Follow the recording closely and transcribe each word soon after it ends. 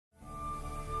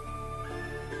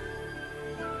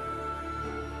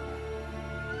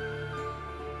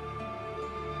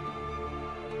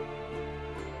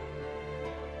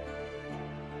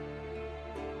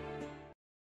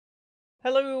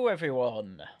Hello,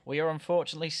 everyone. We are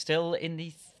unfortunately still in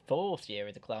the fourth year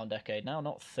of the clown decade now,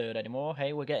 not third anymore.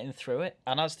 Hey, we're getting through it.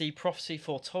 And as the prophecy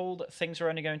foretold, things are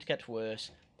only going to get worse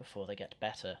before they get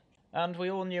better. And we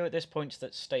all knew at this point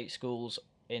that state schools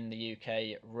in the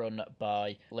UK, run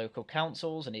by local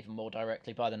councils and even more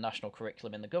directly by the national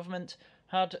curriculum in the government,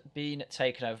 had been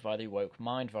taken over by the woke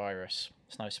mind virus.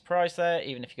 It's no surprise there,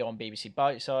 even if you go on BBC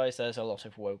Bite Size, there's a lot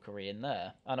of wokery in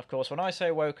there. And of course, when I say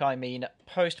woke, I mean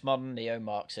postmodern neo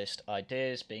Marxist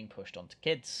ideas being pushed onto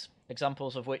kids.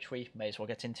 Examples of which we may as well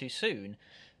get into soon,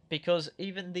 because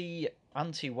even the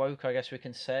anti woke, I guess we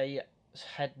can say,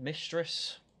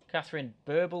 headmistress, Catherine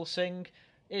Burblesing,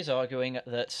 is arguing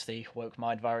that the woke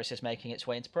mind virus is making its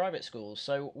way into private schools.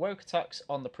 So, woke attacks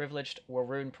on the privileged will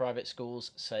ruin private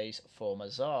schools, says former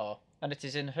Tsar. And it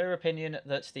is in her opinion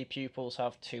that the pupils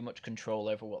have too much control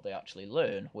over what they actually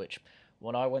learn, which,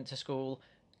 when I went to school,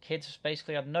 kids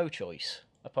basically had no choice,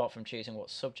 apart from choosing what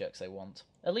subjects they want.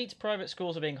 Elite private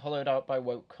schools are being hollowed out by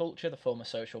woke culture, the former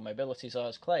social mobility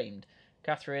czars claimed.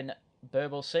 Catherine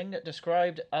Burblesing,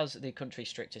 described as the country's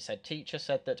strictest head teacher,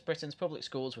 said that Britain's public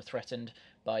schools were threatened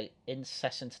by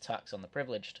incessant attacks on the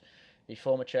privileged. The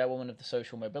former chairwoman of the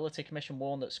Social Mobility Commission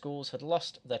warned that schools had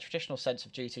lost their traditional sense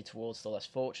of duty towards the less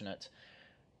fortunate.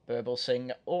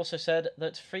 Burblesing also said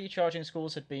that free charging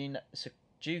schools had been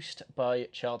seduced by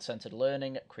child-centred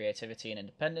learning, creativity and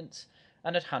independence,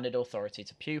 and had handed authority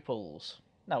to pupils.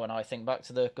 Now, when I think back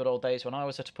to the good old days when I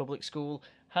was at a public school,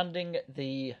 handing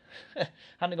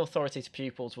authority to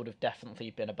pupils would have definitely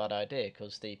been a bad idea,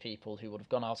 because the people who would have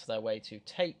gone out of their way to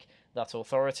take that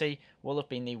authority will have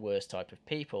been the worst type of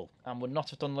people, and would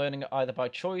not have done learning either by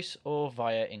choice or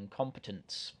via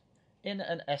incompetence. In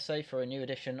an essay for a new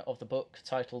edition of the book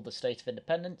titled The State of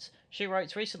Independence, she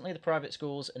writes, recently the private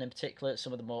schools, and in particular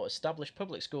some of the more established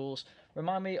public schools,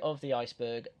 remind me of the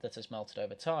iceberg that has melted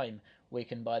over time,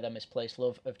 weakened by their misplaced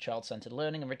love of child-centred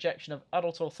learning and rejection of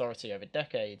adult authority over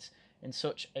decades. In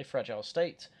such a fragile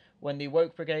state, when the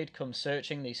woke brigade comes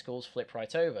searching, these schools flip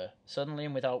right over, suddenly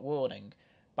and without warning,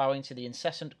 bowing to the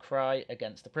incessant cry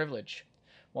against the privilege.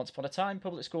 Once upon a time,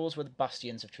 public schools were the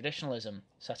bastions of traditionalism,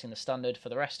 setting the standard for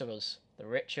the rest of us. The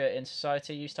richer in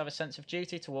society used to have a sense of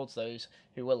duty towards those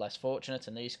who were less fortunate,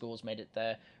 and these schools made it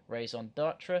their raison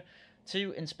d'etre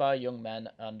to inspire young men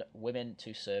and women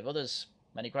to serve others.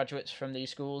 Many graduates from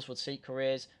these schools would seek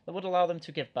careers that would allow them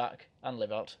to give back and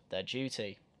live out their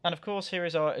duty. And of course, here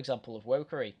is our example of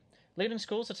wokery. Leading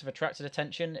schools that have attracted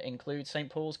attention include St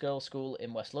Paul's Girls' School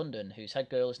in West London, whose head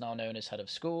girl is now known as head of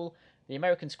school. The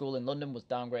American school in London was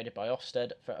downgraded by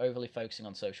Ofsted for overly focusing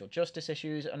on social justice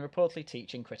issues and reportedly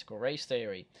teaching critical race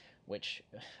theory, which,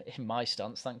 in my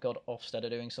stance, thank God Ofsted are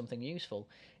doing something useful.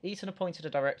 Eton appointed a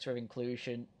director of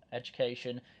inclusion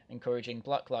education, encouraging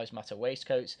Black Lives Matter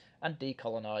waistcoats, and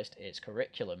decolonised its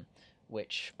curriculum,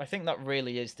 which I think that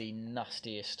really is the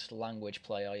nastiest language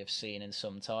play I have seen in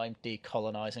some time,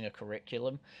 decolonising a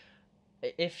curriculum.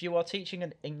 If you are teaching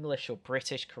an English or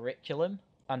British curriculum,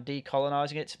 and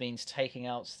decolonising it means taking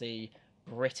out the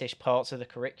British parts of the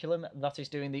curriculum, that is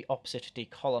doing the opposite of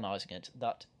decolonising it.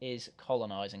 That is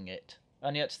colonising it.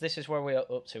 And yet, this is where we are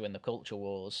up to in the culture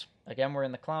wars. Again, we're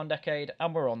in the clown decade,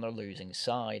 and we're on the losing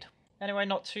side. Anyway,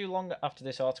 not too long after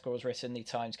this article was written, the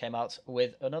Times came out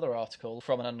with another article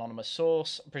from an anonymous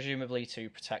source, presumably to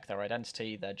protect their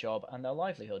identity, their job, and their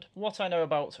livelihood. What I know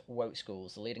about woke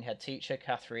schools, the leading head teacher,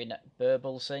 Catherine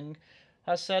Burblesing,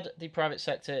 has said the private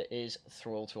sector is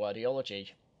thrall to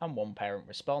ideology, and one parent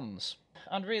responds.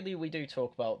 And really, we do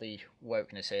talk about the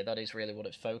wokeness here. That is really what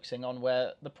it's focusing on,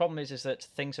 where the problem is that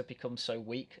things have become so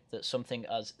weak that something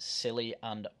as silly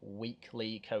and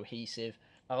weakly cohesive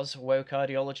as woke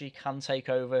ideology can take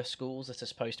over schools that are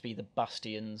supposed to be the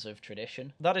bastions of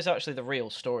tradition. That is actually the real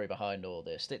story behind all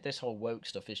this. This whole woke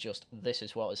stuff is just, this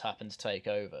is what has happened to take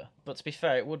over. But to be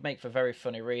fair, it would make for very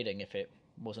funny reading if it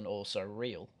wasn't also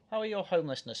real. How are your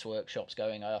homelessness workshops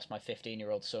going? I asked my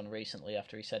 15-year-old son recently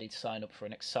after he said he'd sign up for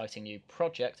an exciting new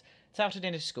project touted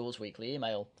in his school's weekly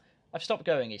email. I've stopped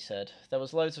going, he said. There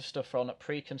was loads of stuff on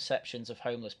preconceptions of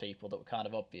homeless people that were kind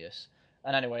of obvious.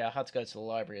 And anyway, I had to go to the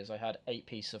library as I had 8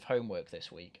 pieces of homework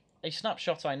this week. A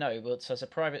snapshot I know, but as a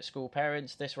private school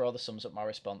parent, this rather sums up my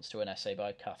response to an essay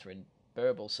by Catherine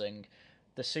Burblesing,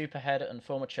 the superhead and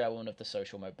former chairwoman of the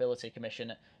Social Mobility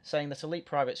Commission, saying that elite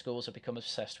private schools have become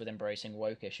obsessed with embracing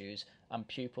woke issues and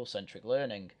pupil-centric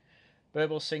learning.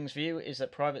 Burblesing's view is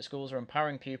that private schools are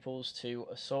empowering pupils to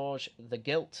assuage the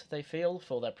guilt they feel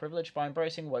for their privilege by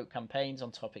embracing woke campaigns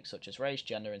on topics such as race,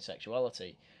 gender and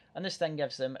sexuality, and this then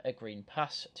gives them a green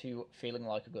pass to feeling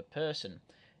like a good person.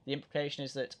 The implication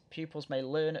is that pupils may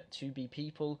learn to be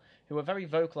people who are very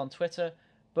vocal on Twitter,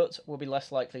 but will be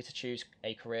less likely to choose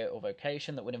a career or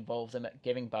vocation that would involve them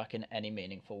giving back in any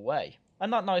meaningful way.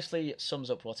 And that nicely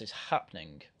sums up what is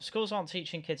happening. Schools aren't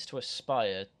teaching kids to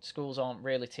aspire. Schools aren't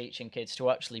really teaching kids to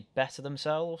actually better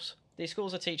themselves. These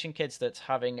schools are teaching kids that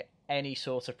having any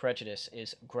sort of prejudice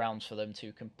is grounds for them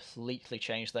to completely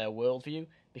change their worldview,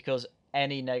 because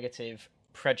any negative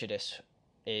prejudice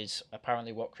is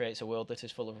apparently what creates a world that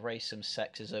is full of racism,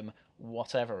 sexism,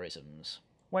 whateverisms.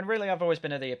 When really I've always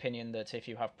been of the opinion that if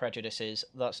you have prejudices,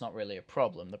 that's not really a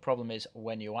problem. The problem is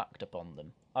when you act upon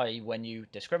them, i.e. when you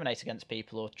discriminate against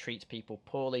people or treat people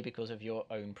poorly because of your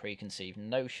own preconceived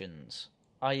notions.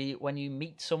 I.e. when you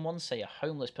meet someone, say a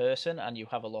homeless person, and you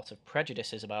have a lot of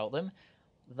prejudices about them,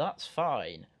 that's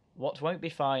fine. What won't be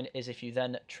fine is if you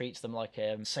then treat them like,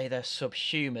 say they're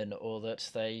subhuman, or that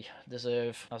they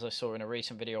deserve, as I saw in a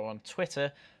recent video on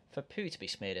Twitter, for poo to be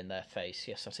smeared in their face.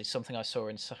 Yes, that is something I saw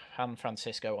in San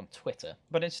Francisco on Twitter.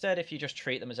 But instead, if you just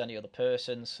treat them as any other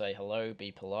person, say hello,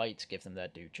 be polite, give them their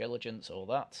due diligence, all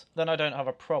that, then I don't have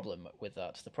a problem with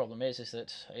that. The problem is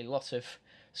that a lot of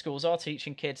schools are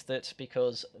teaching kids that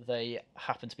because they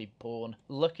happen to be born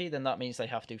lucky, then that means they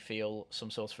have to feel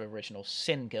some sort of original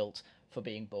sin guilt for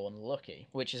being born lucky,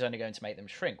 which is only going to make them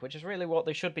shrink, which is really what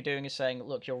they should be doing, is saying,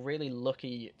 look, you're really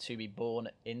lucky to be born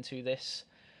into this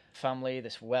family,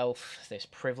 this wealth, this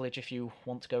privilege, if you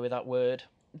want to go with that word.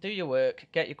 Do your work,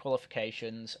 get your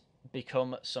qualifications,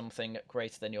 become something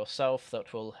greater than yourself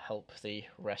that will help the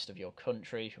rest of your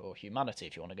country, or humanity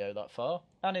if you want to go that far,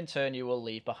 and in turn you will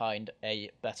leave behind a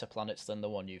better planet than the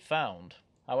one you found.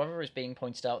 However, as being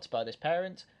pointed out by this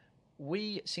parent,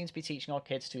 we seem to be teaching our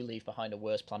kids to leave behind a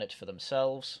worse planet for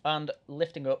themselves, and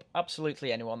lifting up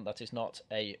absolutely anyone that is not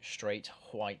a straight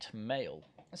white male.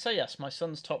 So yes, my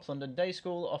son's Top London Day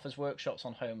School offers workshops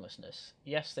on homelessness.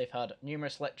 Yes, they've had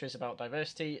numerous lectures about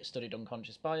diversity, studied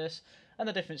unconscious bias, and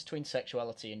the difference between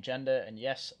sexuality and gender, and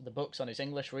yes, the books on his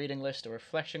English reading list are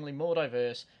refreshingly more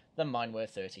diverse than mine were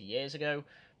 30 years ago,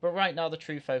 but right now the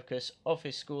true focus of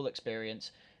his school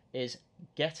experience is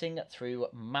getting through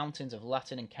mountains of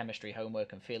Latin and chemistry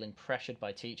homework and feeling pressured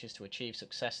by teachers to achieve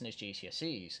success in his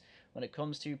GCSEs. When it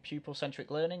comes to pupil-centric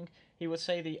learning, he would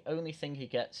say the only thing he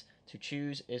gets to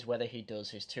choose is whether he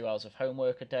does his 2 hours of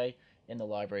homework a day in the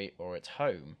library or at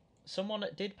home. Someone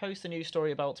did post a news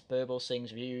story about Birbal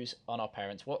Singh's views on our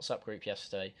parents' WhatsApp group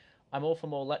yesterday. I'm all for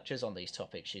more lectures on these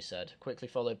topics, she said, quickly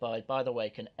followed by the way,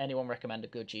 can anyone recommend a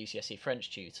good GCSE French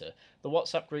tutor? The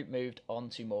WhatsApp group moved on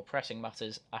to more pressing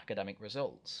matters, academic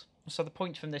results. So the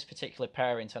point from this particular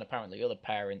parent, and apparently other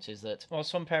parents, is that, well,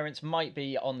 some parents might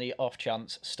be on the off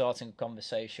chance starting a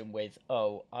conversation with,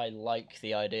 oh, I like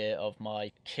the idea of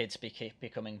my kids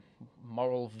becoming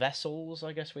moral vessels,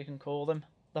 I guess we can call them.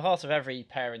 The heart of every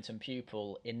parent and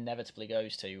pupil inevitably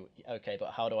goes to, okay,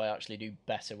 but how do I actually do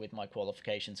better with my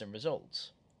qualifications and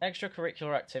results?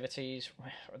 Extracurricular activities,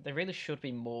 they really should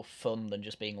be more fun than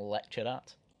just being lectured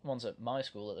at. Ones at my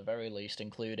school, at the very least,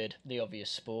 included the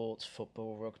obvious sports,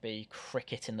 football, rugby,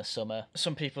 cricket in the summer.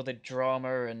 Some people did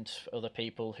drama, and other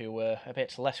people who were a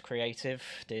bit less creative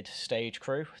did stage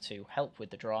crew to help with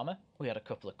the drama. We had a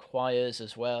couple of choirs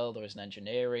as well, there was an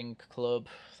engineering club,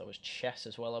 there was chess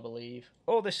as well, I believe.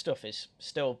 All this stuff is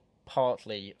still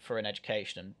partly for an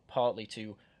education and partly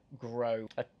to grow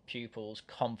a pupil's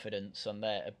confidence and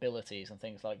their abilities and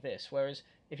things like this, whereas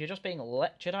if you're just being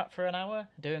lectured at for an hour,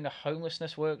 doing a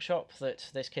homelessness workshop that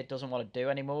this kid doesn't want to do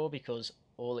anymore because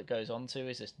all it goes on to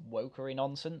is this wokery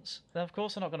nonsense, then of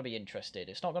course they're not going to be interested.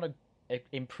 It's not going to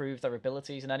improve their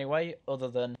abilities in any way other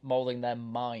than moulding their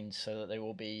minds so that they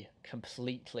will be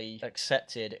completely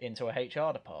accepted into a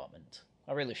HR department.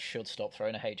 I really should stop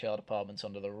throwing a HR department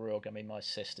under the rug. I mean, my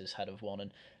sister's head of one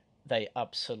and they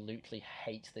absolutely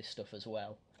hate this stuff as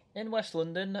well. In West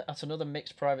London, at another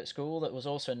mixed private school that was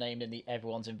also named in the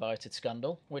Everyone's Invited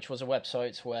scandal, which was a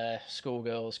website where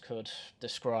schoolgirls could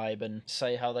describe and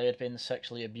say how they had been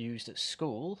sexually abused at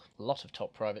school. A lot of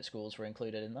top private schools were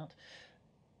included in that.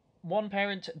 One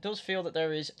parent does feel that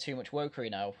there is too much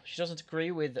wokery now. She doesn't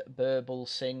agree with Birbal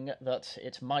Singh that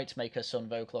it might make her son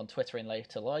vocal on Twitter in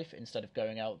later life instead of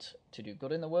going out to do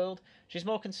good in the world. She's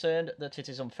more concerned that it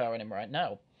is unfair on him right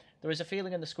now. There is a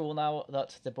feeling in the school now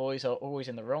that the boys are always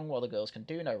in the wrong while the girls can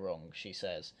do no wrong, she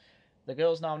says. The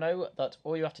girls now know that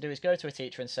all you have to do is go to a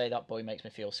teacher and say that boy makes me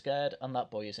feel scared and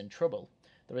that boy is in trouble.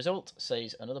 The result,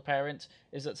 says another parent,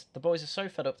 is that the boys are so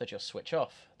fed up they just switch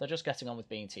off. They're just getting on with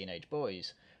being teenage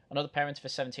boys. Another parent of a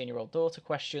 17-year-old daughter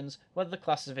questions whether the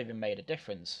classes have even made a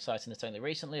difference, citing that only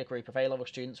recently a group of A-level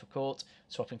students were caught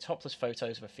swapping topless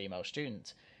photos of a female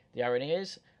student. The irony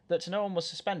is that no one was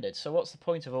suspended, so what's the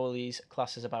point of all these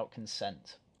classes about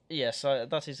consent? Yes,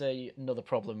 that is another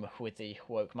problem with the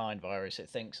woke mind virus. It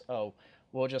thinks, oh,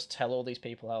 we'll just tell all these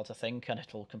people how to think and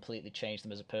it'll completely change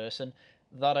them as a person.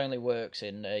 That only works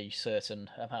in a certain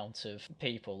amount of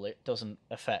people. It doesn't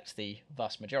affect the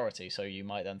vast majority. So you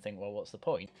might then think, well, what's the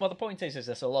point? Well, the point is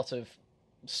there's a lot of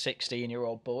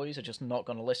 16-year-old boys are just not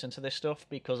going to listen to this stuff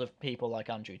because of people like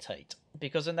Andrew Tate.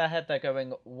 Because in their head they're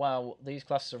going, wow, these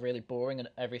classes are really boring and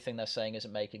everything they're saying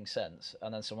isn't making sense.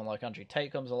 And then someone like Andrew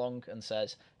Tate comes along and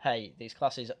says, hey, these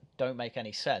classes don't make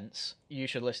any sense. You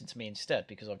should listen to me instead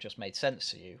because I've just made sense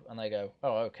to you. And they go,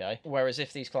 oh, okay. Whereas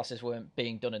if these classes weren't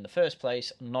being done in the first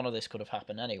place, none of this could have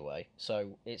happened anyway.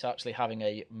 So it's actually having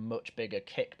a much bigger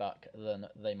kickback than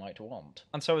they might want.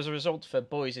 And so as a result for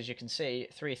boys, as you can see,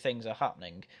 three things are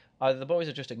happening. Either the boys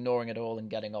are just ignoring it all and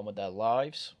getting on with their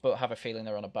lives, but have a feeling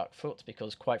they're on a back foot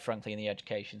because, quite frankly, in the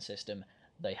education system,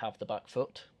 they have the back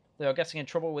foot. They are getting in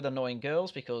trouble with annoying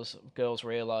girls because girls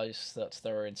realise that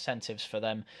there are incentives for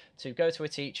them to go to a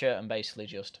teacher and basically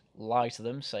just lie to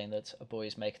them, saying that a boy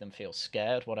is making them feel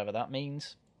scared, whatever that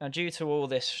means. And due to all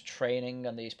this training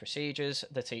and these procedures,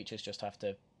 the teachers just have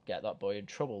to get that boy in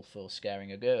trouble for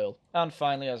scaring a girl. And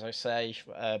finally, as I say,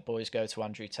 boys go to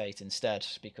Andrew Tate instead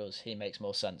because he makes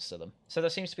more sense to them. So there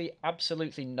seems to be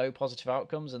absolutely no positive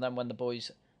outcomes, and then when the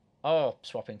boys are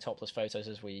swapping topless photos,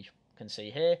 as we can see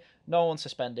here, no one's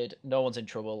suspended, no one's in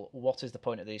trouble. What is the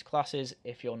point of these classes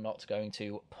if you're not going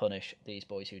to punish these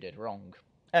boys who did wrong?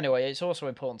 Anyway, it's also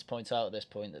important to point out at this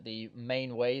point that the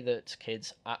main way that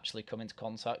kids actually come into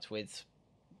contact with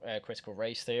critical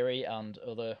race theory and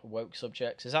other woke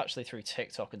subjects is actually through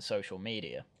TikTok and social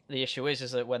media. The issue is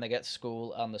that when they get to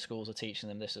school and the schools are teaching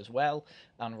them this as well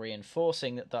and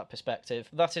reinforcing that perspective,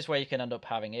 that is where you can end up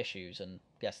having issues and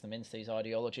get them into these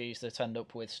ideologies that end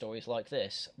up with stories like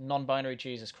this. Non-binary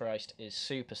Jesus Christ is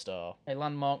Superstar. A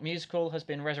landmark musical has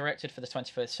been resurrected for the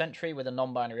 21st century with a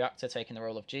non-binary actor taking the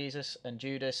role of Jesus and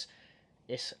Judas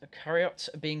Iscariot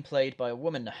being played by a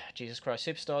woman. Jesus Christ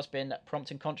Superstar has been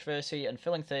prompting controversy and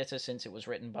filling theatres since it was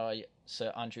written by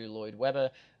Sir Andrew Lloyd Webber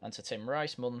and Sir Tim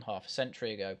Rice more than half a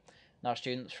century ago. Now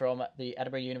students from the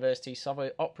Edinburgh University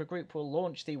Savoy Opera Group will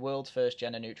launch the world's first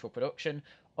gender-neutral production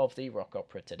of the rock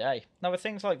opera today. Now with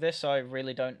things like this, I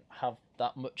really don't have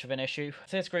that much of an issue.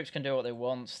 Theatre groups can do what they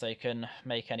want, they can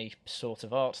make any sort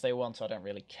of art they want, I don't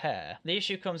really care. The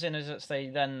issue comes in is that they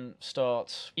then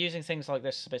start using things like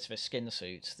this as a bit of a skin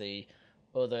suit. The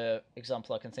other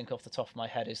example I can think off the top of my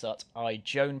head is that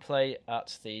Joan play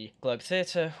at the Globe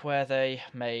Theatre, where they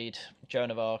made Joan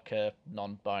of Arc a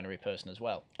non-binary person as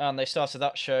well. And they started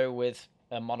that show with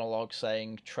a monologue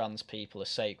saying trans people are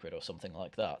sacred or something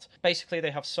like that. Basically,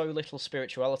 they have so little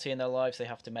spirituality in their lives, they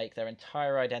have to make their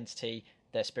entire identity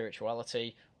their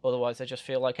spirituality, otherwise they just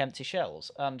feel like empty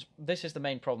shells. And this is the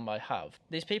main problem I have.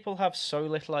 These people have so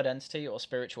little identity or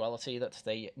spirituality that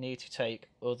they need to take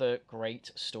other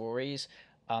great stories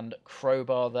and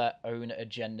crowbar their own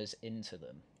agendas into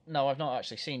them. Now, I've not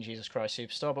actually seen Jesus Christ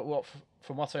Superstar, but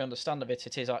from what I understand of it,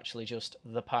 it is actually just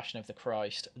The Passion of the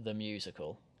Christ, the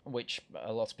musical, which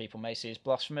a lot of people may see as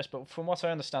blasphemous, but from what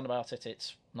I understand about it,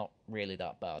 it's not really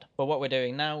that bad. But what we're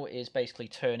doing now is basically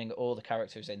turning all the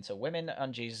characters into women,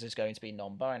 and Jesus is going to be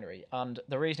non-binary, and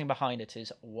the reasoning behind it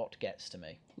is what gets to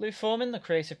me. Lou Foreman, the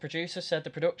creative producer, said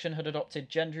the production had adopted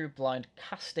gender-blind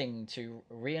casting to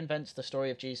reinvent the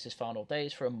story of Jesus' final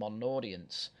days for a modern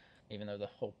audience. Even though the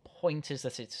whole point is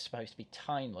that it's supposed to be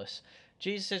timeless,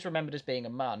 Jesus is remembered as being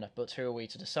a man, but who are we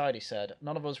to decide, he said.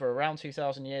 None of us were around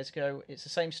 2,000 years ago. It's the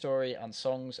same story and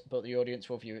songs, but the audience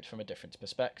will view it from a different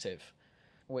perspective.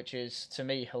 Which is, to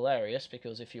me, hilarious,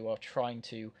 because if you are trying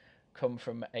to come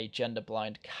from a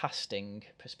gender-blind casting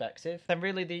perspective, then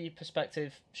really the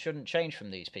perspective shouldn't change from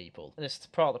these people. This is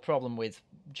part of the problem with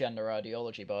gender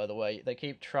ideology, by the way. They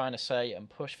keep trying to say and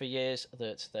push for years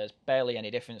that there's barely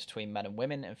any difference between men and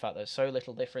women. In fact, there's so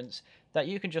little difference that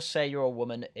you can just say you're a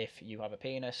woman if you have a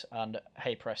penis, and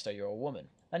hey presto, you're a woman.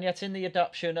 And yet in the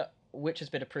adaptation, which has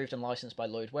been approved and licensed by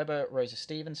Lloyd Webber, Rosa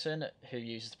Stevenson, who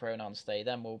uses the pronouns they,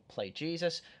 them, will play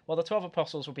Jesus, while the 12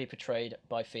 apostles will be portrayed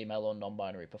by female or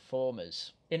non-binary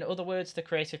performers. In other words, the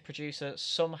creative producer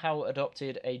somehow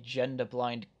adopted a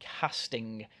gender-blind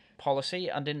casting policy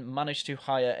and didn't manage to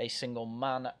hire a single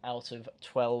man out of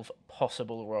 12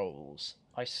 possible roles.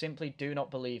 I simply do not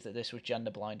believe that this was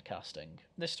gender-blind casting.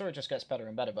 This story just gets better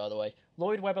and better, by the way.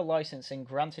 Lloyd Webber Licensing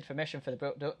granted permission for the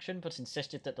production, but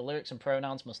insisted that the lyrics and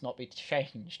pronouns must not be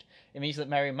changed. It means that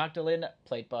Mary Magdalene,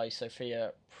 played by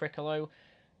Sophia Priccolo,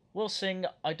 will sing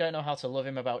I Don't Know How to Love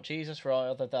Him about Jesus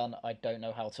rather than I Don't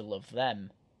Know How to Love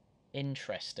Them.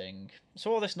 Interesting.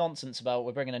 So all this nonsense about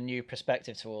we're bringing a new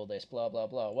perspective to all this, blah blah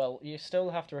blah. Well, you still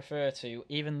have to refer to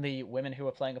even the women who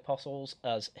are playing apostles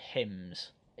as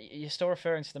hymns. You're still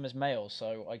referring to them as males,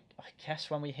 so I guess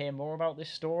when we hear more about this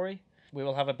story, we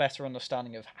will have a better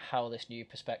understanding of how this new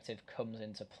perspective comes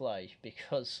into play,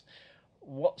 because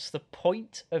what's the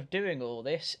point of doing all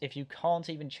this if you can't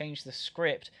even change the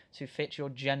script to fit your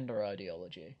gender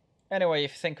ideology? Anyway,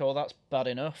 if you think all that's bad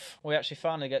enough, we actually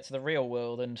finally get to the real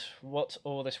world, and what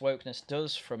all this wokeness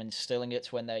does, from instilling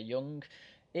it when they're young,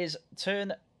 is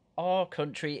turn our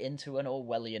country into an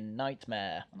Orwellian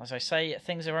nightmare. As I say,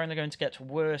 things are only going to get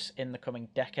worse in the coming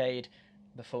decade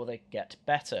before they get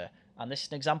better, and this is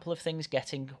an example of things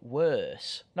getting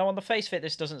worse. Now, on the face of it,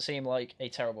 this doesn't seem like a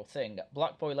terrible thing.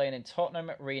 Black Boy Lane in Tottenham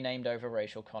renamed over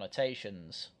racial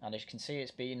connotations, and as you can see,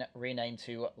 it's been renamed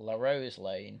to La Rose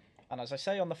Lane. And as I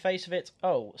say, on the face of it,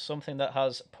 oh, something that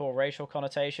has poor racial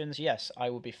connotations, yes, I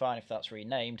would be fine if that's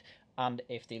renamed, and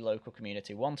if the local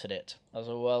community wanted it. As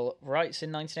well, rights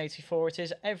in 1984, it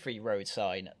is every road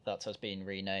sign that has been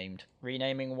renamed.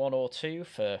 Renaming one or two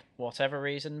for whatever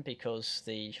reason, because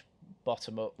the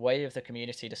bottom-up way of the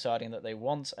community deciding that they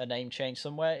want a name change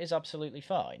somewhere, is absolutely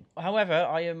fine. However,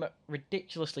 I am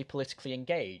ridiculously politically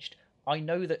engaged. I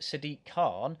know that Sadiq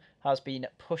Khan has been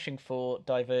pushing for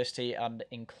diversity and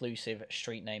inclusive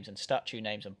street names and statue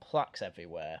names and plaques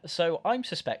everywhere, so I'm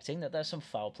suspecting that there's some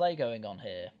foul play going on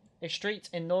here. A street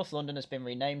in North London has been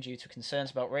renamed due to concerns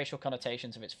about racial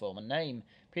connotations of its former name.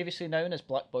 Previously known as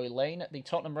Black Boy Lane, the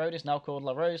Tottenham Road is now called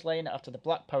La Rose Lane after the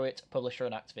black poet, publisher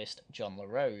and activist John La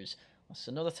Rose. That's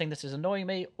another thing that is annoying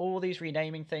me. All these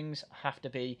renaming things have to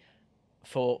be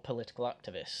for political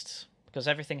activists, because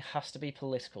everything has to be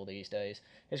political these days.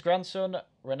 His grandson,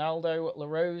 Ronaldo La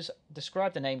Rose,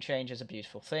 described the name change as a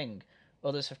beautiful thing.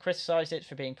 Others have criticised it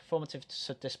for being a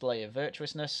performative display of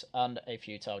virtuousness and a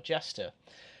futile gesture.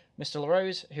 Mr. La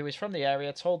Rose, who is from the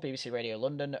area, told BBC Radio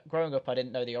London, "Growing up I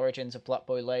didn't know the origins of Black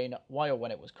Boy Lane, why or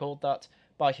when it was called that,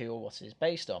 by who or what it is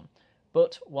based on.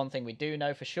 But one thing we do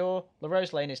know for sure, La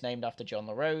Rose Lane is named after John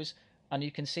La Rose, and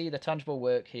you can see the tangible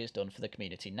work he has done for the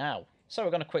community now." So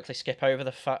we're going to quickly skip over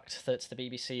the fact that the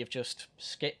BBC have just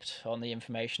skipped on the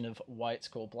information of why it's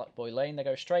called Black Boy Lane. They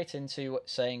go straight into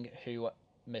saying who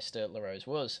Mr. La Rose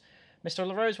was. Mr.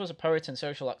 La Rose was a poet and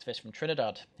social activist from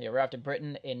Trinidad. He arrived in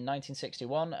Britain in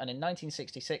 1961 and in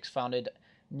 1966 founded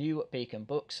New Beacon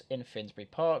Books in Finsbury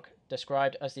Park,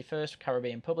 described as the first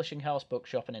Caribbean publishing house,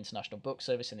 bookshop and international book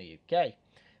service in the UK.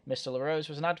 Mr. La Rose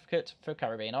was an advocate for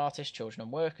Caribbean artists, children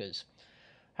and workers.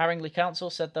 Haringey Council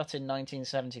said that in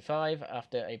 1975,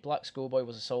 after a black schoolboy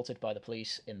was assaulted by the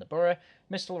police in the borough,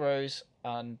 Mr. La Rose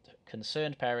and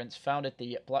concerned parents founded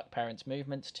the Black Parents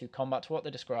Movement to combat what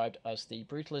they described as the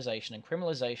brutalisation and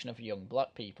criminalisation of young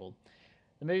black people.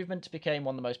 The movement became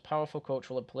one of the most powerful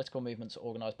cultural and political movements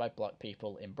organised by black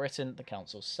people in Britain, the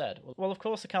council said. Well, of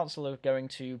course the council are going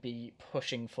to be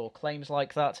pushing for claims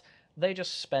like that. They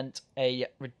just spent a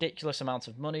ridiculous amount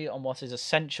of money on what is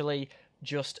essentially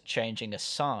just changing a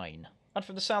sign. And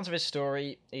from the sounds of his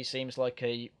story, he seems like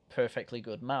a perfectly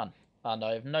good man. And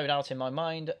I have no doubt in my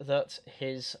mind that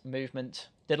his movement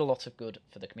did a lot of good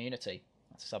for the community.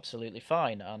 That's absolutely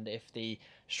fine. And if the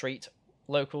street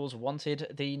locals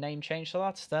wanted the name change to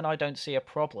that, then I don't see a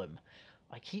problem.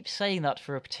 I keep saying that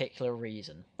for a particular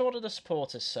reason. What do the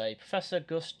supporters say? Professor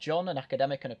Gus John, an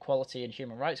academic and equality and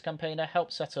human rights campaigner,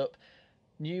 helped set up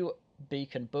New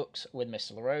Beacon Books with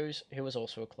Mr. La Rose, who was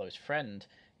also a close friend.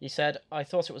 He said, "I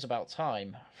thought it was about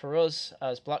time. For us,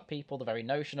 as black people, the very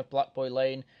notion of Black Boy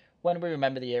Lane, when we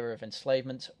remember the era of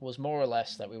enslavement, was more or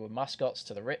less that we were mascots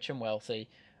to the rich and wealthy,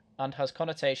 and has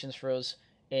connotations for us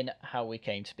in how we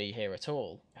came to be here at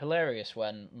all. Hilarious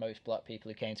when most black people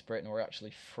who came to Britain were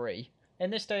actually free. In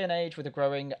this day and age, with a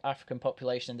growing African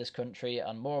population in this country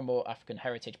and more African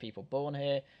heritage people born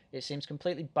here, it seems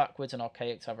completely backwards and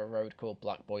archaic to have a road called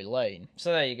Black Boy Lane."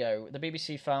 So there you go. The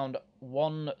BBC found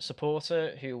one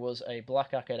supporter who was a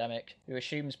black academic who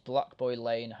assumes Black Boy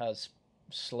Lane has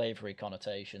slavery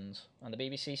connotations, and the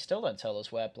BBC still don't tell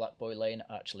us where Black Boy Lane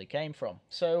actually came from.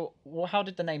 So how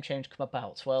did the name change come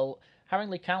about? Well,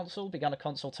 Haringey Council began a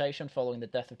consultation following the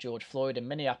death of George Floyd in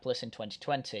Minneapolis in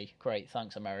 2020. Great,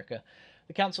 thanks America.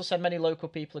 The council said many local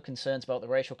people are concerned about the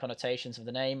racial connotations of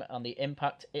the name and the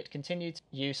impact its continued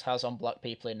use has on black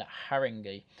people in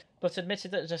Haringey, but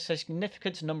admitted that a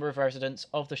significant number of residents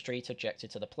of the street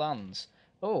objected to the plans.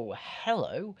 Oh,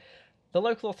 hello. The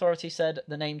local authority said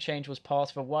the name change was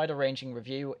part of a wider-ranging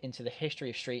review into the history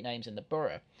of street names in the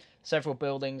borough. Several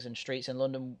buildings and streets in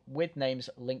London with names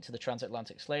linked to the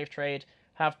transatlantic slave trade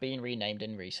have been renamed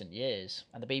in recent years,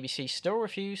 and the BBC still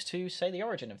refuse to say the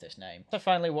origin of this name. So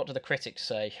finally, what do the critics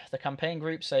say? The campaign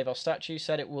group Save Our Statue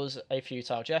said it was a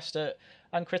futile gesture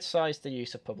and criticised the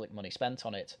use of public money spent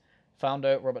on it.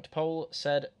 Founder Robert Pole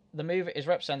said, "The move is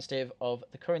representative of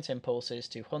the current impulses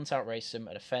to hunt out racism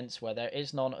at a fence where there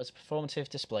is none as a performative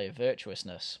display of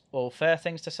virtuousness." All fair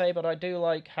things to say, but I do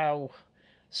like how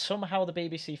somehow the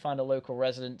BBC find a local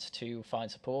resident to find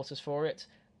supporters for it.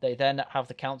 They then have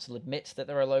the council admit that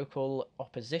there are local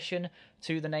opposition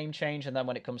to the name change, and then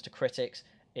when it comes to critics,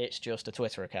 it's just a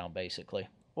Twitter account, basically.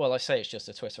 Well, I say it's just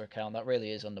a Twitter account. That really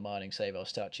is undermining Save Our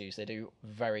Statues. They do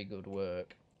very good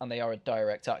work, and they are a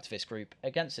direct activist group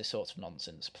against this sort of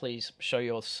nonsense. Please show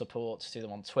your support to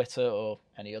them on Twitter or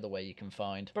any other way you can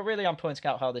find. But really, I'm pointing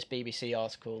out how this BBC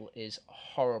article is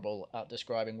horrible at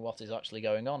describing what is actually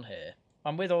going on here.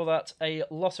 And with all that, a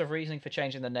lot of reasoning for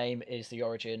changing the name is the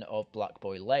origin of Black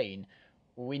Boy Lane.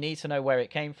 We need to know where it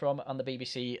came from, and the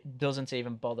BBC doesn't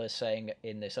even bother saying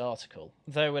in this article.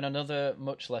 Though in another,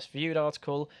 much less viewed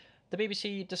article, the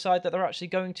BBC decide that they're actually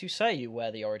going to say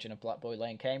where the origin of Black Boy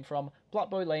Lane came from.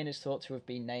 Black Boy Lane is thought to have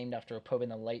been named after a pub in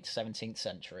the late 17th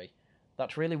century.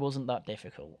 That really wasn't that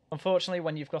difficult. Unfortunately,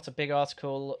 when you've got a big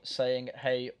article saying,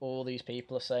 hey, all these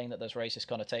people are saying that there's racist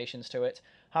connotations to it,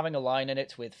 having a line in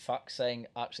it with facts saying,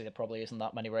 actually, there probably isn't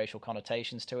that many racial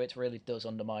connotations to it, really does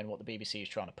undermine what the BBC is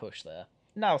trying to push there.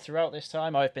 Now, throughout this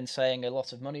time, I've been saying a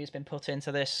lot of money has been put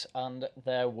into this, and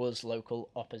there was local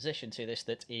opposition to this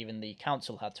that even the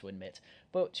council had to admit.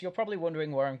 But you're probably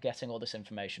wondering where I'm getting all this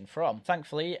information from.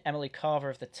 Thankfully, Emily Carver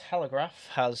of The Telegraph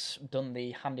has done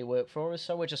the handiwork for us,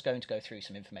 so we're just going to go through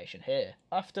some information here.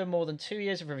 After more than 2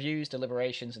 years of reviews,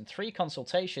 deliberations, and 3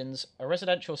 consultations, a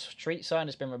residential street sign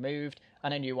has been removed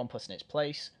and a new one put in its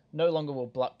place. No longer will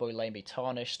Black Boy Lane be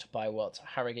tarnished by what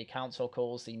Harrogate Council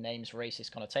calls the name's racist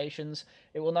connotations.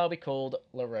 It will now be called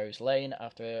La Rose Lane,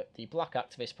 after the black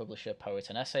activist, publisher, poet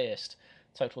and essayist.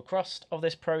 Total cost of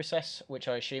this process, which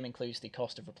I assume includes the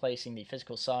cost of replacing the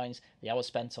physical signs, the hours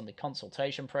spent on the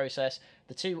consultation process,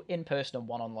 the 2 in-person and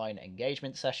 1 online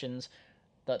engagement sessions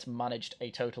that managed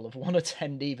a total of 1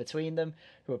 attendee between them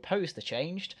who opposed the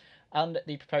change, and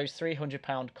the proposed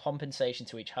 £300 compensation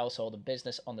to each household and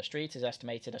business on the street is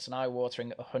estimated at an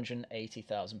eye-watering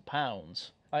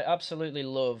 £180,000. I absolutely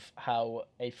love how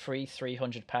a free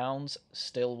 £300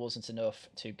 still wasn't enough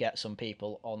to get some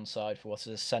people on side for what is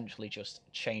essentially just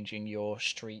changing your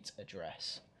street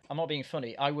address. I'm not being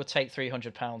funny, I would take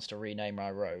 £300 to rename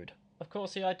my road. Of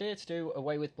course, the idea to do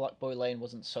away with Black Boy Lane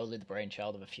wasn't solely the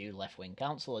brainchild of a few left-wing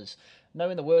councillors. No,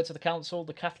 in the words of the council,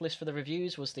 the catalyst for the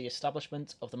reviews was the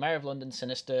establishment of the Mayor of London's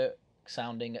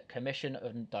sinister-sounding Commission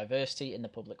of Diversity in the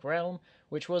Public Realm,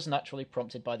 which was naturally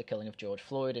prompted by the killing of George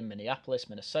Floyd in Minneapolis,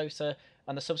 Minnesota,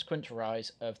 and the subsequent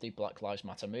rise of the Black Lives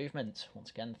Matter movement.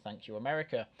 Once again, thank you,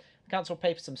 America. The council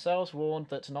papers themselves warned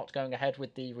that not going ahead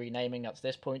with the renaming at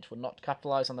this point would not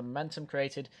capitalise on the momentum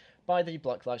created by the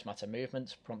Black Lives Matter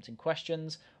movement, prompting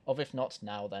questions of if not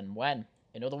now then when.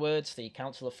 In other words, the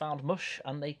council have found mush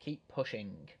and they keep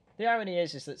pushing. The irony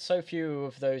is that so few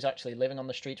of those actually living on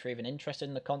the street were even interested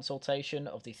in the consultation.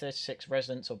 Of the 36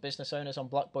 residents or business owners on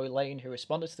Black Boy Lane who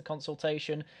responded to the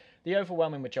consultation, the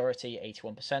overwhelming majority,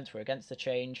 81%, were against the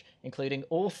change, including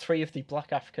all 3 of the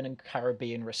Black African and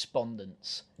Caribbean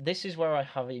respondents. This is where I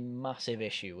have a massive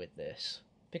issue with this.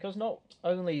 Because not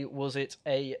only was it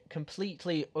a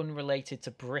completely unrelated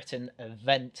to Britain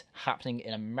event happening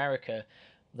in America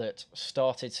that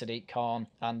started Sadiq Khan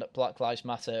and Black Lives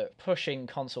Matter pushing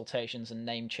consultations and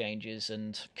name changes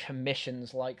and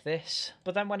commissions like this,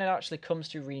 but then when it actually comes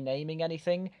to renaming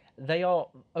anything, they are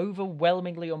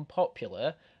overwhelmingly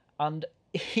unpopular, and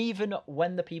even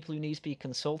when the people who need to be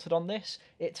consulted on this,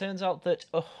 it turns out that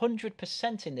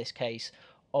 100% in this case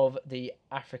of the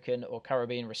African or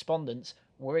Caribbean respondents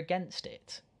were against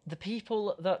it. The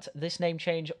people that this name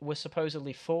change was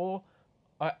supposedly for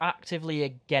are actively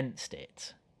against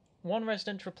it. One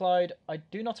resident replied, "I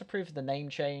do not approve of the name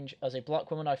change. As a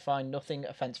black woman, I find nothing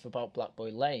offensive about Black Boy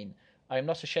Lane. I am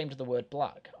not ashamed of the word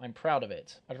black. I'm proud of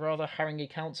it. I'd rather Harringay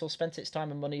Council spent its time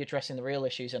and money addressing the real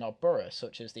issues in our borough,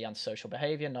 such as the antisocial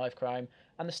behaviour, knife crime,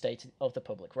 and the state of the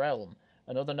public realm."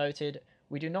 Another noted,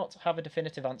 "We do not have a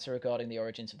definitive answer regarding the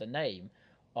origins of the name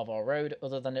of our road,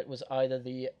 other than it was either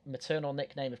the maternal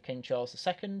nickname of King Charles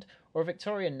II or a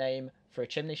Victorian name for a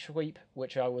chimney sweep,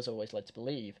 which I was always led to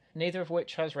believe, neither of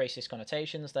which has racist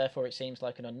connotations. Therefore it seems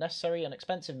like an unnecessary and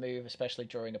expensive move, especially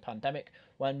during a pandemic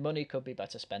when money could be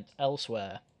better spent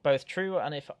elsewhere. Both true,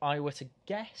 and if I were to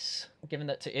guess, given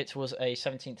that it was a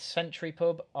 17th century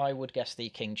pub, I would guess the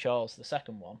King Charles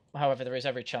II one. However, there is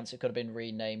every chance it could have been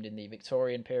renamed in the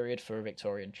Victorian period for a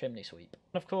Victorian chimney sweep.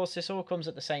 And of course, this all comes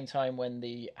at the same time when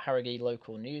the Harrogate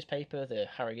local newspaper, the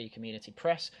Harrogate Community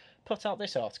Press, put out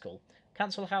this article.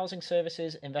 Council housing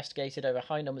services investigated over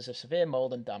high numbers of severe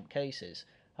mould and damp cases.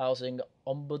 Housing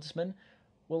Ombudsman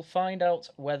will find out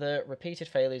whether repeated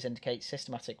failures indicate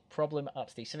systematic problem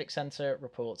at the Civic Centre,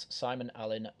 reports Simon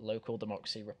Allen, local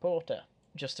democracy reporter.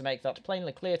 Just to make that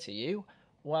plainly clear to you,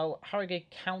 while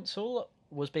Harrogate Council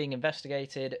was being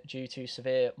investigated due to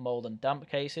severe mould and damp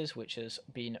cases, which has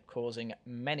been causing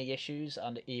many issues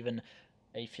and even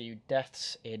a few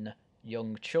deaths in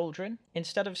young children,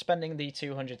 instead of spending the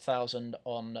 $200,000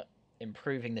 on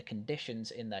improving the conditions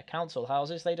in their council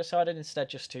houses, they decided instead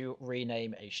just to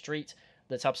rename a street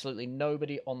that absolutely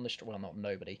nobody on the street, well, not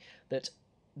nobody, that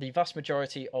the vast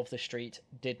majority of the street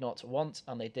did not want,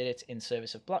 and they did it in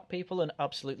service of black people, and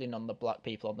absolutely none of the black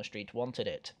people on the street wanted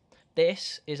it.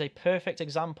 This is a perfect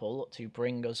example to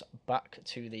bring us back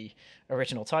to the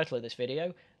original title of this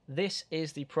video. This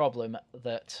is the problem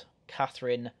that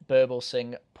Catherine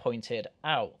Burblesing pointed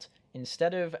out.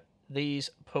 Instead of these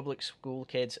public school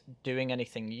kids doing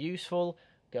anything useful,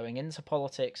 going into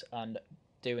politics and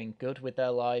doing good with their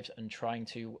lives and trying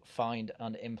to find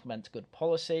and implement good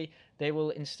policy, they will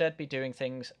instead be doing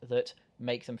things that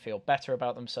make them feel better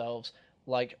about themselves,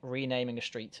 like renaming a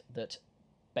street that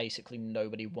basically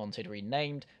nobody wanted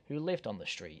renamed who lived on the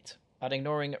street, and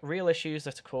ignoring real issues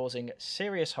that are causing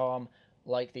serious harm,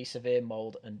 like the severe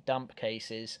mould and damp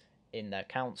cases in their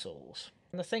councils.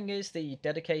 And the thing is, the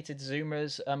dedicated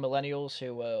Zoomers and millennials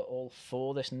who were all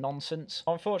for this nonsense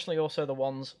are unfortunately also the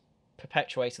ones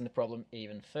perpetuating the problem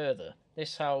even further.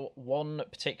 This is how one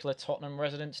particular Tottenham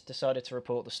resident decided to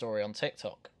report the story on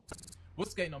TikTok.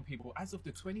 What's going on, people? As of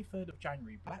the 23rd of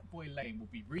January, Black Boy Lane will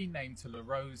be renamed to La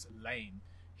Rose Lane.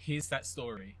 Here's that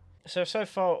story. So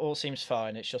far all seems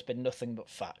fine, it's just been nothing but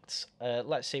facts.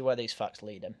 Let's see where these facts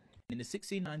lead him. In the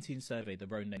 1619 survey, the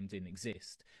road name didn't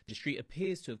exist. The street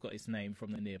appears to have got its name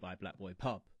from the nearby Black Boy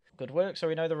pub. Good work, so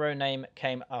we know the road name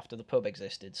came after the pub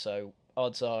existed, so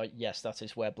odds are, yes, that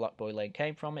is where Black Boy Lane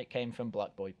came from. It came from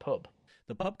Black Boy Pub.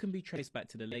 The pub can be traced back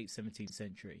to the late 17th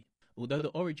century. Although the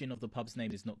origin of the pub's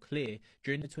name is not clear,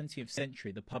 during the 20th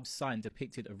century the pub's sign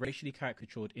depicted a racially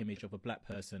caricatured image of a black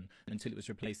person until it was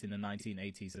replaced in the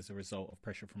 1980s as a result of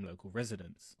pressure from local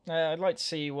residents. I'd like to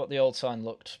see what the old sign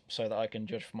looked so that I can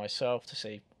judge for myself to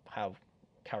see how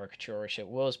caricaturish it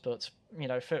was, but, you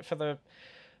know,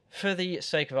 for the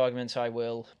sake of argument, I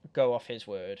will go off his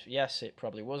word. Yes, it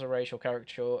probably was a racial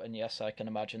caricature, and yes, I can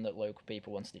imagine that local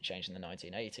people wanted it changed in the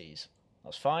 1980s.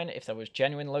 That's fine if there was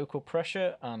genuine local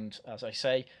pressure, and as I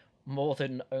say, more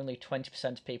than only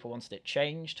 20% of people wanted it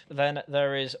changed, then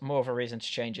there is more of a reason to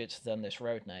change it than this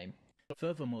road name.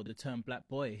 Furthermore, the term Black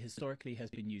Boy historically has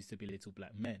been used to belittle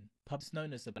black men. Pubs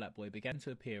known as the Black Boy began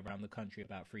to appear around the country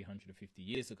about 350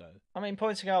 years ago. I mean,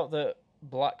 pointing out that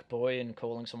Black Boy and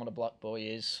calling someone a Black Boy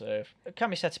is can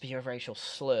be said to be a racial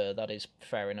slur, that is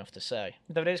fair enough to say.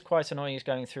 Though it is quite annoying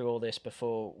going through all this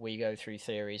before we go through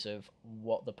theories of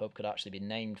what the pub could actually be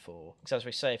named for. Because as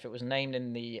we say, if it was named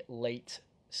in the late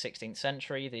 16th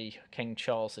century, the King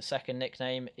Charles II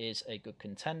nickname is a good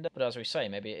contender, but as we say,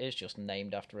 maybe it is just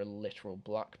named after a literal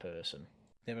black person.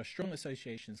 There are strong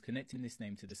associations connecting this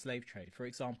name to the slave trade. For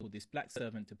example, this black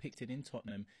servant depicted in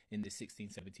Tottenham in the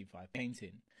 1675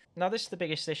 painting. Now, this is the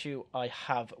biggest issue I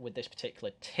have with this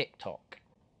particular TikTok.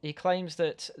 He claims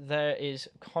that there is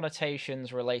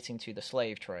connotations relating to the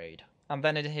slave trade, and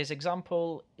then in his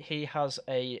example, he has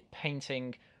a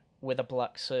painting with a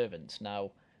black servant.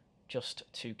 Now, just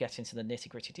to get into the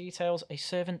nitty-gritty details, a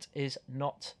servant is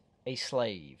not a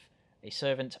slave. A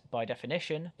servant, by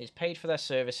definition, is paid for their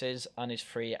services and is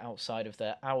free outside of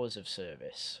their hours of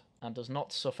service, and does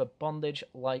not suffer bondage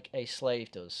like a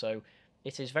slave does. So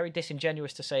it is very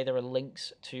disingenuous to say there are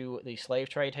links to the slave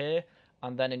trade here,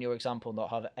 and then in your example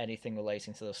not have anything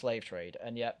relating to the slave trade.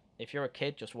 And yet, if you're a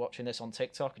kid just watching this on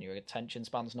TikTok and your attention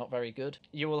span's not very good,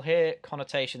 you will hear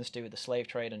connotations to do with the slave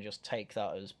trade and just take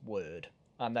that as word.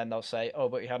 And then they'll say, oh,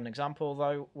 but you had an example,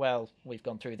 though. Well, we've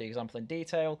gone through the example in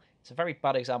detail. It's a very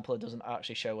bad example. It doesn't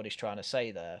actually show what he's trying to say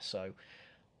there. So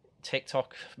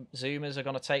TikTok Zoomers are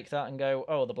going to take that and go,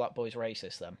 oh, the black boy's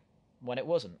racist then, when it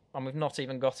wasn't. And we've not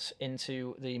even got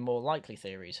into the more likely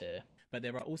theories here. But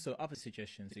there are also other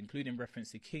suggestions, including reference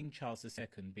to King Charles II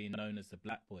being known as the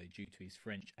Black Boy due to his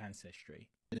French ancestry.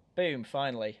 Boom,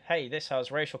 finally. Hey, this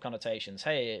has racial connotations.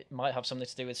 Hey, it might have something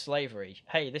to do with slavery.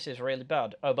 Hey, this is really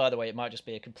bad. Oh, by the way, it might just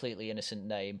be a completely innocent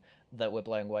name that we're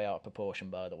blowing way out of proportion,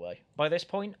 by the way. By this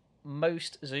point,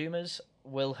 most Zoomers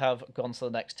will have gone to the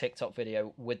next TikTok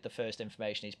video with the first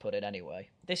information he's put in anyway.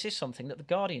 This is something that The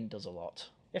Guardian does a lot.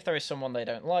 If there is someone they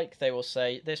don't like, they will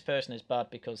say this person is bad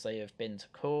because they have been to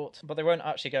court, but they won't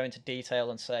actually go into detail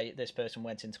and say this person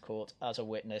went into court as a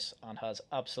witness and has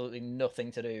absolutely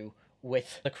nothing to do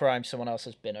with the crime someone else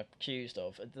has been accused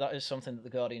of. That is something that The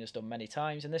Guardian has done many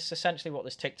times, and this is essentially what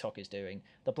this TikTok is doing.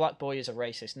 The Black Boy is a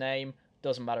racist name,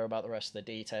 doesn't matter about the rest of the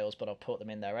details, but I'll put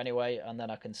them in there anyway, and then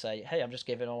I can say, hey, I'm just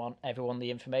giving everyone the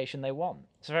information they want.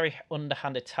 It's a very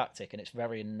underhanded tactic, and it's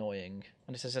very annoying.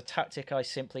 And it is a tactic I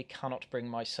simply cannot bring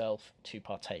myself to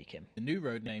partake in. The new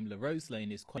road name La Rose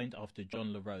Lane is coined after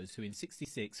John La Rose, who in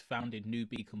 '66 founded New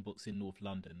Beacon Books in North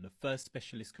London, the first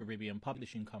specialist Caribbean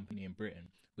publishing company in Britain,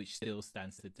 which still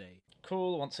stands today.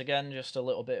 Cool, once again, just a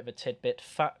little bit of a tidbit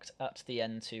fact at the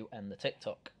end to end the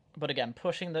TikTok. But again,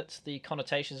 pushing that the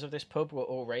connotations of this pub were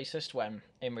all racist when,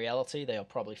 in reality, they are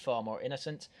probably far more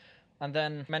innocent, and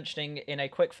then mentioning in a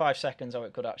quick 5 seconds how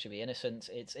it could actually be innocent,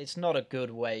 it's not a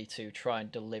good way to try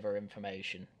and deliver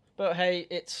information. But hey,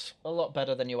 it's a lot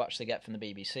better than you actually get from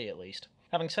the BBC, at least.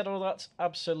 Having said all that,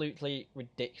 absolutely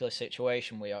ridiculous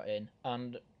situation we are in,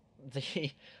 and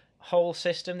the whole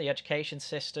system, the education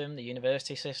system, the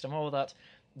university system, all that,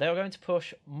 they are going to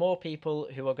push more people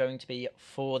who are going to be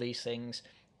for these things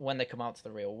when they come out to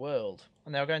the real world.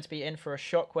 And they're going to be in for a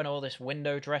shock when all this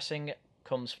window dressing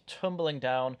comes tumbling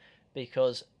down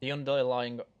because the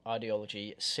underlying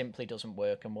ideology simply doesn't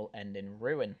work and will end in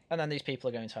ruin. And then these people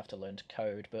are going to have to learn to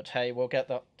code. But hey, we'll get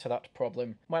to that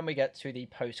problem when we get to the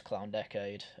post-clown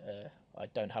decade. I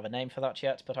don't have a name for that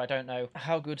yet, but I don't know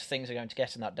how good things are going to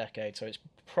get in that decade, so it's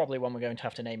probably one we're going to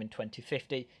have to name in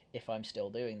 2050 if I'm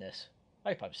still doing this. I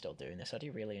hope I'm still doing this. I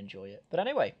do really enjoy it. But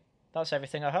anyway, that's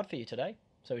everything I had for you today.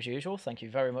 So as usual, thank you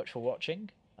very much for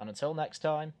watching, and until next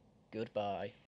time, goodbye.